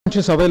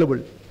conscious available,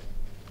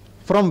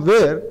 from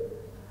where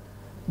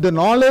the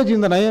knowledge in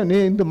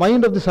the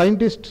mind of the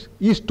scientist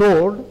is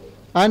stored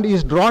and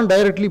is drawn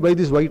directly by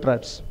these white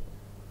rats.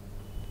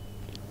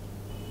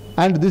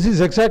 And this is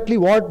exactly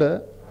what,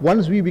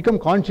 once we become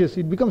conscious,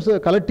 it becomes a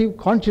collective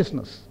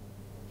consciousness.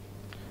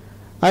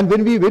 And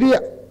when we very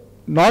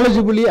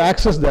knowledgeably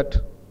access that,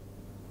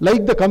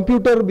 like the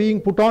computer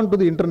being put on to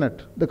the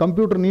internet, the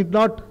computer need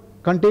not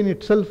contain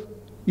itself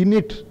in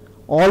it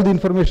all the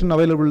information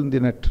available in the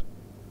net.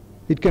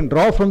 It can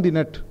draw from the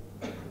net,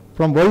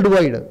 from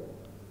worldwide.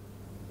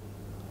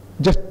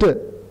 Just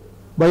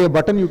by a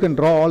button you can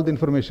draw all the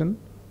information.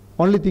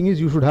 Only thing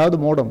is you should have the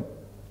modem.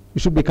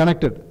 You should be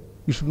connected.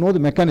 You should know the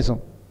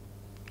mechanism.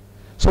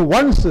 So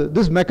once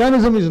this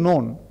mechanism is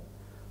known,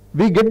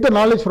 we get the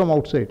knowledge from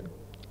outside.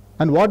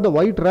 And what the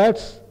white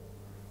rats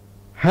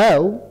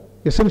have,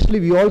 essentially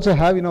we also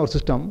have in our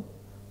system,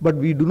 but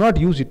we do not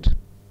use it,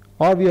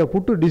 or we have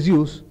put to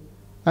disuse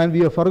and we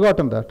have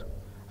forgotten that.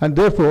 And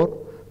therefore,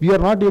 we are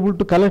not able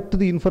to collect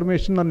the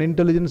information on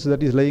intelligence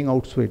that is lying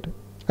outside.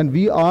 And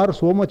we are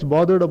so much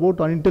bothered about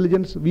our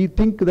intelligence. We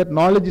think that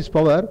knowledge is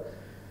power,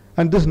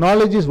 and this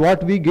knowledge is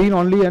what we gain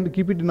only and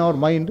keep it in our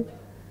mind,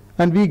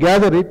 and we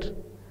gather it,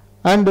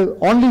 and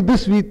only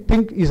this we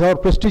think is our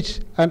prestige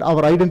and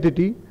our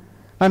identity,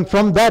 and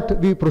from that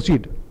we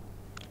proceed.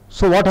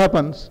 So what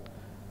happens?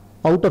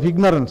 Out of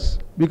ignorance,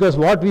 because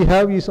what we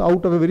have is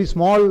out of a very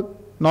small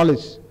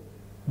knowledge,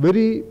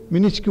 very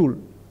minuscule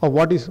of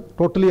what is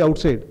totally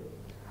outside,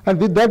 and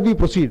with that we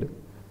proceed.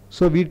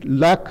 So we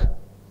lack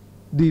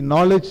the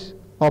knowledge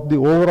of the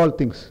overall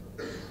things.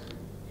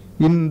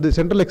 In the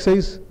central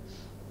excise,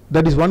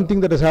 that is one thing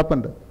that has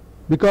happened.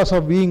 Because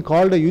of being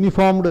called a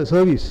uniformed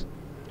service,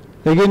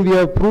 again we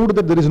have proved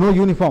that there is no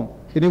uniform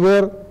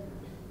anywhere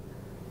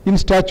in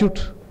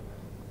statute,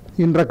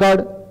 in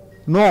record.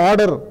 No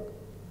order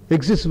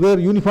exists where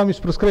uniform is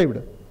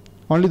prescribed.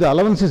 Only the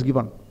allowance is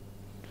given.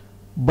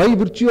 By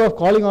virtue of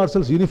calling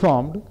ourselves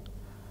uniformed,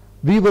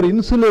 we were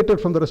insulated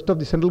from the rest of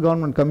the central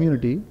government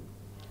community.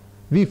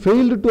 We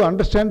failed to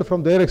understand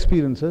from their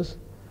experiences.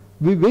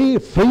 We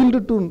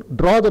failed to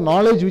draw the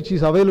knowledge which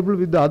is available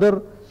with the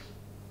other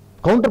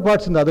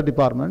counterparts in the other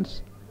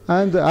departments,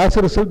 and as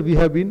a result we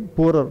have been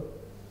poorer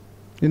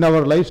in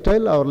our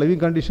lifestyle, our living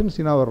conditions,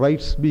 in our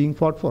rights being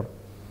fought for.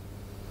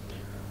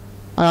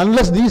 And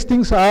unless these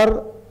things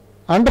are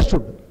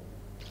understood,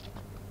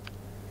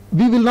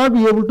 we will not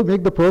be able to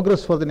make the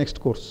progress for the next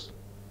course.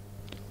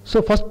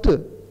 So first,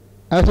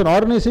 as an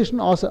organization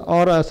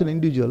or as an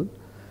individual,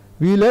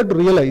 we will have to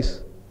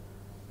realize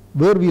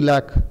where we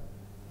lack,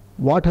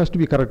 what has to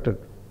be corrected.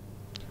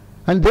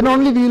 And then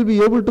only we will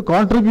be able to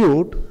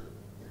contribute,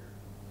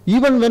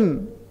 even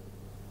when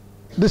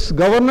this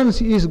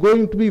governance is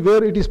going to be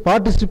where it is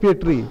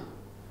participatory.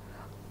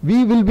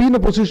 We will be in a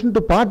position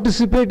to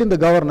participate in the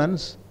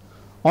governance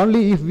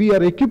only if we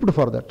are equipped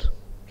for that.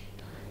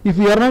 If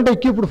we are not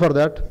equipped for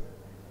that,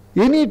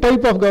 any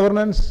type of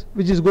governance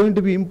which is going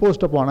to be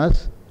imposed upon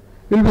us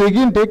will be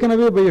again taken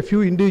away by a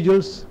few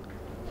individuals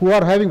who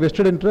are having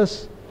vested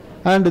interests,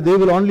 and they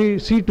will only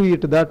see to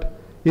it that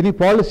any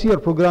policy or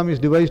program is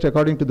devised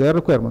according to their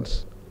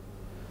requirements.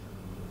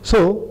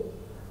 So,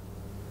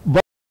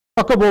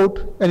 talk about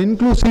an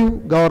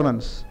inclusive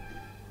governance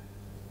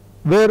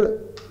where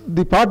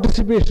the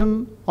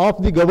participation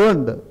of the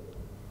governed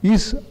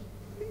is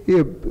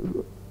a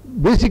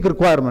basic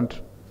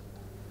requirement,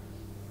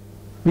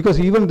 because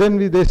even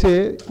then they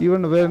say,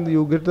 even when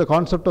you get the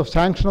concept of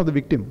sanction of the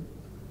victim,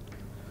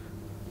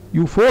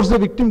 you force the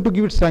victim to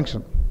give its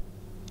sanction.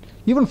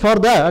 Even for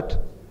that,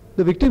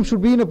 the victim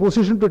should be in a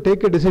position to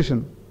take a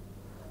decision.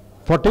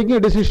 For taking a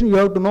decision, you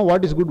have to know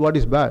what is good, what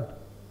is bad,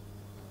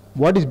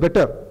 what is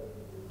better.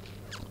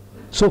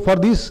 So for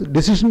this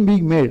decision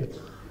being made,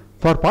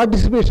 for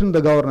participation in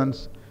the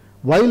governance,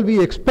 while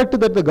we expect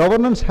that the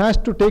governance has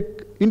to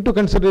take into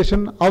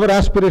consideration our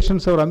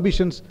aspirations, our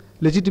ambitions,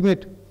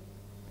 legitimate,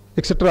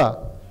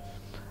 etc.,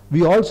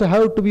 we also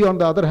have to be, on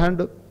the other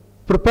hand,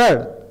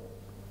 prepared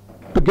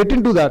to get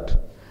into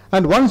that.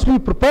 And once we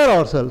prepare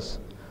ourselves,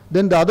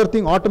 then the other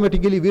thing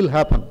automatically will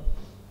happen.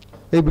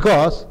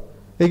 Because,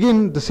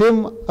 again, the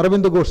same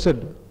Aurobindo Ghosh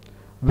said,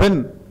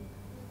 when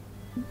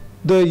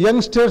the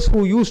youngsters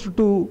who used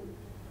to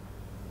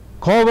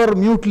cower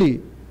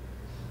mutely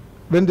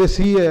when they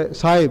see a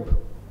sahib,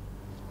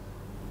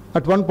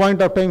 at one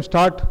point of time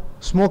start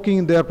smoking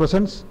in their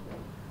presence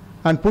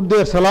and put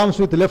their salams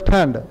with left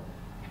hand,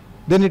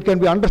 then it can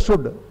be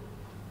understood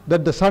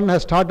that the sun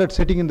has started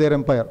setting in their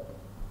empire.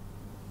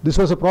 This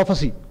was a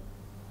prophecy.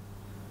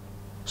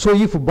 So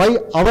if by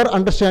our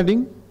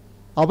understanding,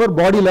 our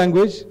body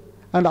language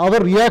and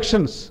our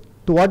reactions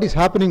to what is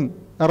happening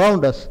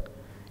around us,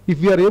 if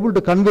we are able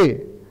to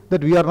convey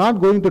that we are not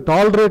going to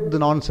tolerate the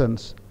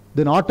nonsense,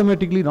 then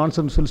automatically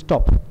nonsense will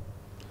stop.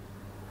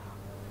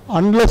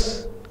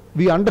 Unless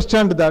we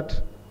understand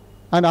that,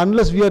 and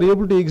unless we are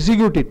able to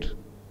execute it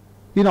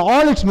in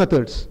all its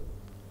methods,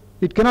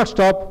 it cannot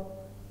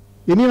stop.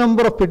 Any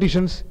number of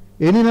petitions,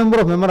 any number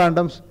of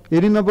memorandums,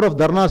 any number of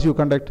dharnas you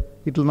conduct,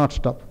 it will not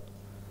stop.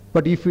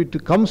 But if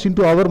it comes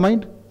into our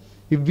mind,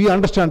 if we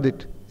understand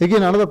it,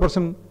 again another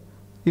person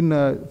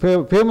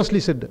famously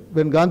said,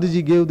 when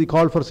Gandhiji gave the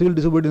call for civil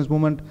disobedience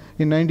movement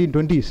in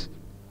 1920s,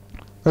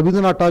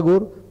 Rabindranath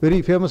Tagore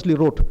very famously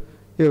wrote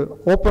an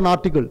open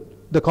article,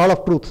 The Call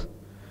of Truth,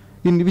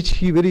 in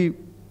which in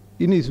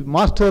his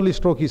masterly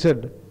stroke, he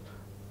said,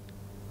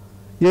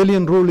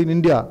 alien rule in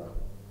India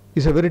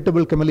is a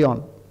veritable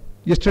chameleon.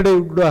 Yesterday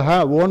it would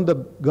have worn the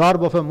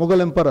garb of a Mughal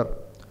emperor.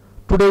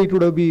 Today it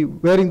would be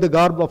wearing the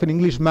garb of an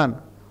Englishman.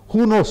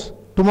 Who knows,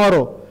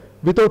 tomorrow,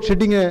 without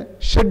shedding a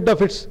shed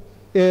of its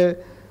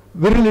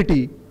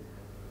virility,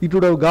 it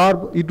would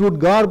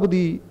garb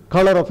the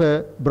color of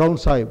a brown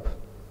sahib.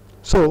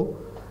 So,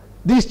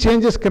 these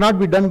changes cannot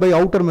be done by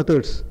outer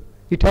methods.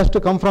 It has to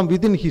come from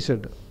within, he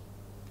said.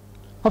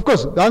 Of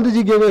course,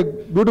 Gandhiji gave a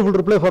beautiful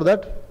reply for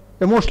that,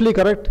 emotionally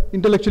correct,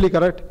 intellectually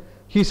correct.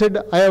 He said,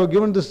 I have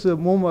given this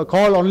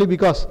call only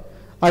because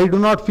I do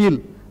not feel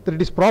that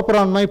it is proper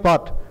on my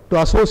part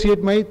to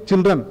associate my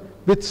children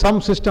with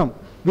some system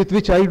with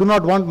which I do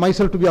not want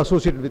myself to be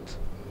associated with.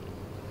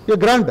 A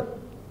grand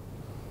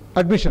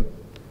admission.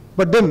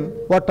 But then,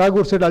 what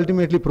Tagore said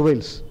ultimately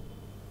prevails.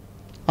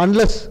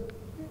 Unless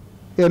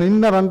an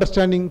inner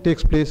understanding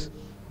takes place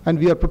and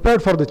we are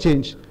prepared for the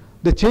change,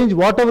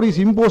 whatever is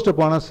imposed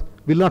upon us,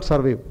 will not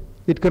survive.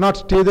 It cannot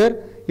stay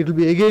there. It will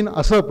be again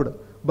usurped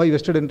by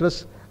vested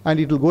interests, and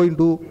it will go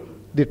into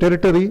the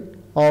territory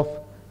of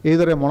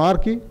either a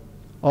monarchy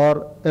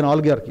or an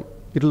oligarchy.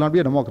 It will not be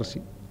a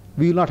democracy.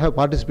 We will not have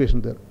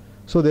participation there.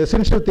 So the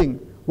essential thing,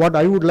 what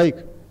I would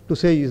like to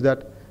say is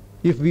that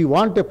if we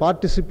want a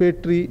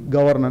participatory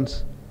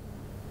governance,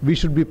 we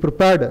should be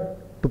prepared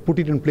to put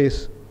it in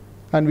place,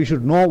 and we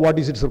should know what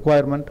is its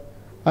requirement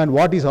and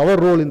what is our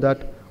role in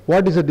that,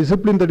 what is the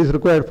discipline that is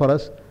required for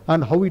us,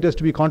 and how it has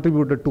to be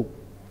contributed to.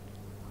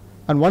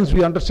 And once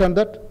we understand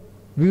that,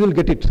 we will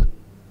get it.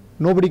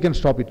 Nobody can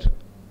stop it.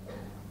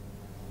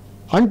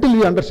 Until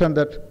we understand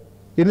that,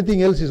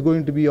 anything else is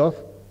going to be of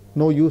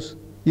no use.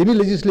 Any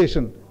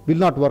legislation will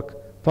not work.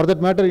 For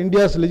that matter,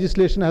 India's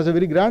legislation has a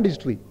very grand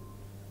history.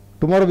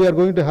 Tomorrow we are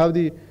going to have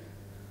the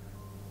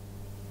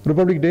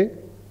Republic Day.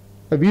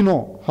 We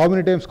know how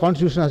many times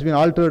Constitution has been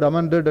altered,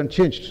 amended and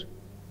changed.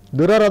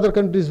 There are other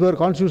countries where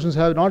constitutions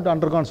have not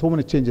undergone so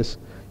many changes.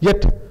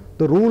 Yet,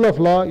 the rule of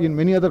law in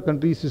many other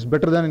countries is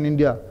better than in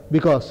India,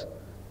 because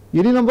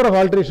any number of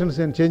alterations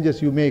and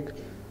changes you make,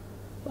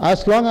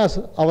 as long as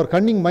our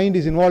cunning mind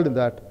is involved in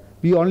that,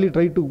 we only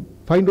try to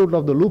find out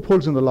of the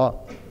loopholes in the law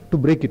to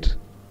break it,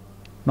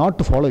 not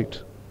to follow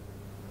it.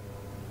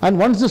 And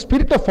once the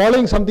spirit of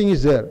following something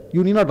is there,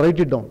 you need not write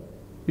it down.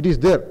 It is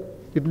there.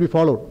 It will be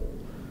followed.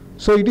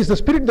 So it is the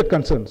spirit that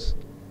concerns.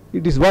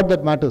 It is what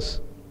that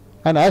matters.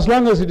 And as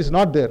long as it is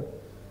not there,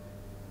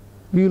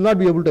 we will not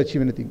be able to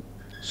achieve anything.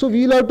 So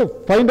we will have to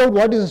find out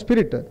what is the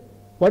spirit.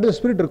 What is the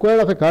spirit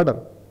required of a cadre?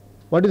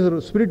 What is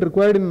the spirit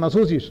required in an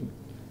association?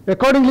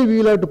 Accordingly, we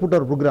will have to put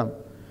our program.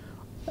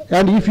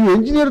 And if you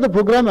engineer the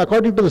program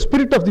according to the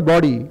spirit of the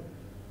body,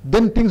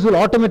 then things will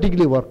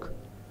automatically work.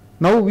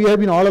 Now we have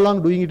been all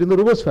along doing it in the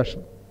reverse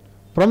fashion.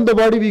 From the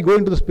body we go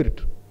into the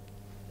spirit.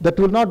 That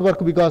will not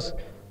work, because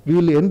we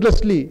will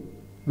endlessly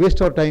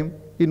waste our time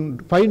in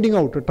trying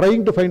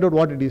to find out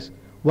what it is,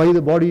 why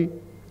the body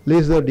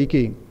lays there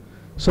decaying.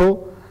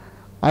 So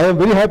I am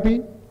very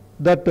happy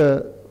that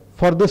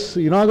for this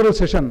inaugural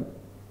session,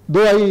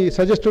 though I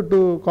suggested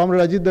to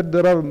Comrade Ajit that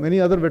there are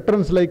many other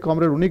veterans like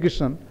Comrade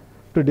Unikrishnan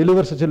to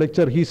deliver such a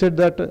lecture, he said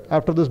that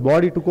after this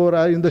body took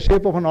over in the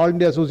shape of an All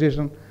India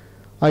Association,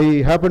 I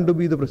happened to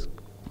be the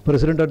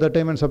president at that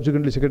time and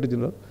subsequently Secretary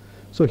General.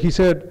 So he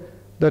said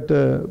that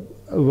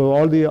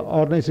all the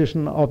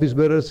organization office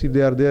bearers, if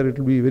they are there, it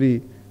will be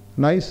very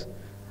nice.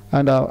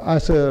 And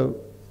as a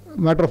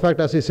matter of fact,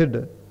 as I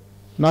said,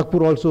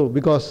 Nagpur also,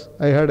 because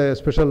I had a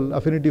special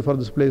affinity for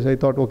this place, I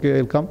thought, okay,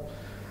 I'll come.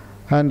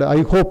 And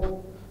I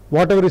hope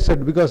whatever is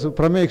said, because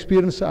from my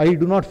experience, I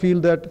do not feel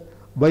that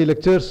by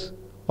lectures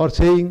or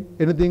saying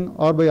anything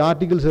or by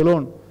articles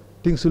alone,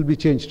 things will be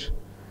changed.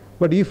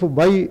 But if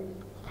by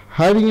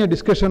having a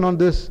discussion on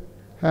this,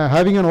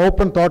 having an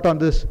open thought on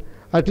this,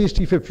 at least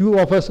if a few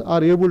of us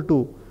are able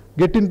to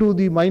get into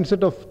the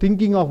mindset of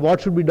thinking of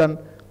what should be done,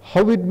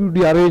 how it would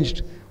be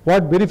arranged,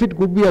 what benefit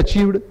could be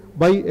achieved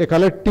by a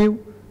collective,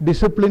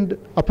 disciplined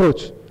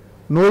approach,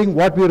 knowing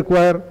what we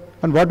require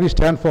and what we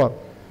stand for,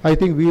 I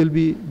think we will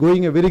be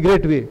going a very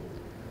great way,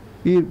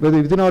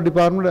 whether within our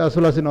department as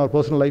well as in our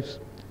personal lives.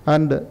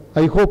 And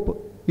I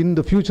hope in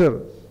the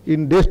future,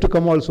 in days to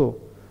come also,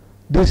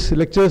 these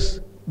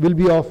lectures will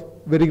be of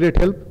very great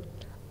help.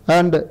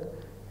 And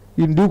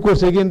in due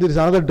course, again, there is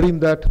another dream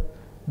that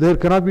there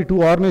cannot be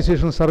two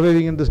organizations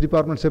surviving in this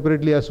department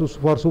separately as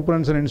for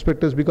superintendents and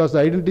inspectors, because the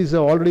identities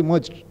are already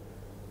merged.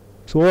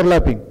 It's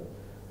overlapping.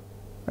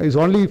 It's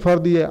only for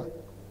the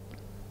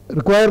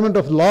requirement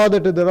of law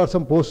that there are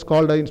some posts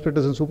called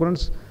inspectors and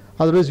superintendents.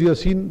 Otherwise, we have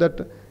seen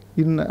that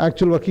in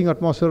actual working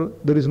atmosphere,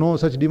 there is no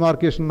such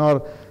demarcation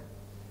or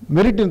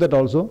merit in that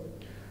also.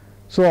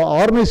 So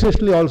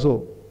organizationally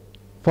also,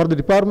 for the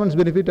department's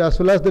benefit as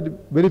well as the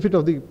benefit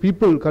of the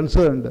people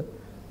concerned,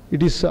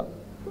 it is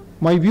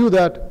my view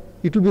that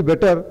it will be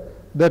better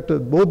that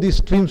both these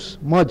streams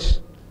merge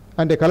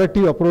and a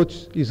collective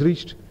approach is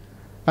reached.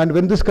 And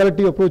when this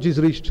collective approach is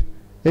reached,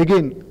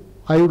 again,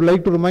 I would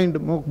like to remind,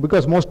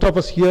 because most of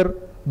us here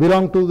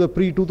belong to the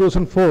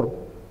pre-2004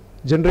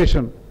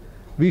 generation,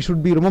 we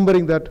should be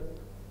remembering that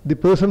the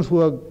persons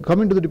who are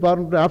coming to the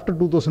department after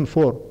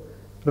 2004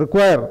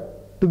 require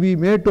to be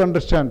made to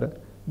understand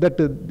that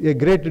a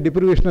great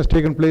deprivation has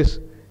taken place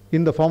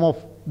in the form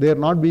of they are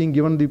not being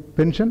given the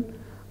pension,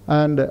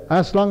 and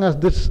as long as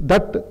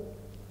that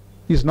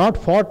is not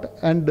fought,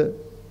 and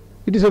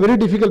it is a very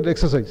difficult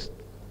exercise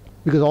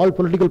because all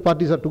political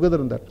parties are together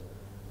in that,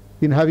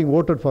 in having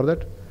voted for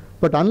that.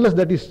 But unless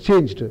that is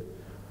changed,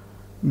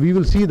 we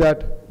will see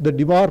that the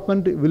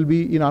department will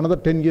be in another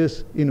 10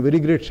 years in very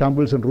great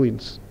shambles and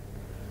ruins.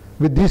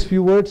 With these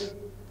few words,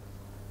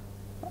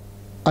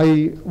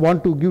 I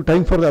want to give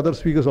time for the other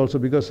speakers also,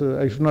 because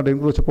I should not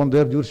encroach upon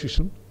their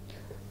jurisdiction,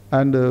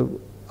 and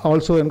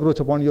also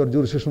encroach upon your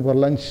jurisdiction for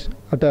lunch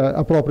at an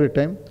appropriate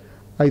time.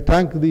 I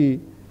thank the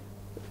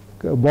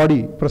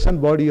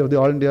present body of the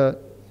All India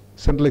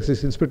Central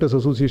Excise Inspectors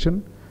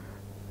Association,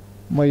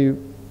 my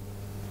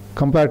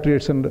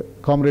compatriots and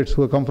comrades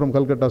who have come from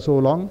Calcutta so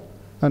long,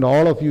 and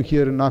all of you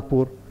here in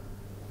Nagpur.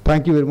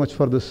 Thank you very much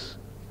for this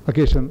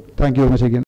occasion. Thank you very much again.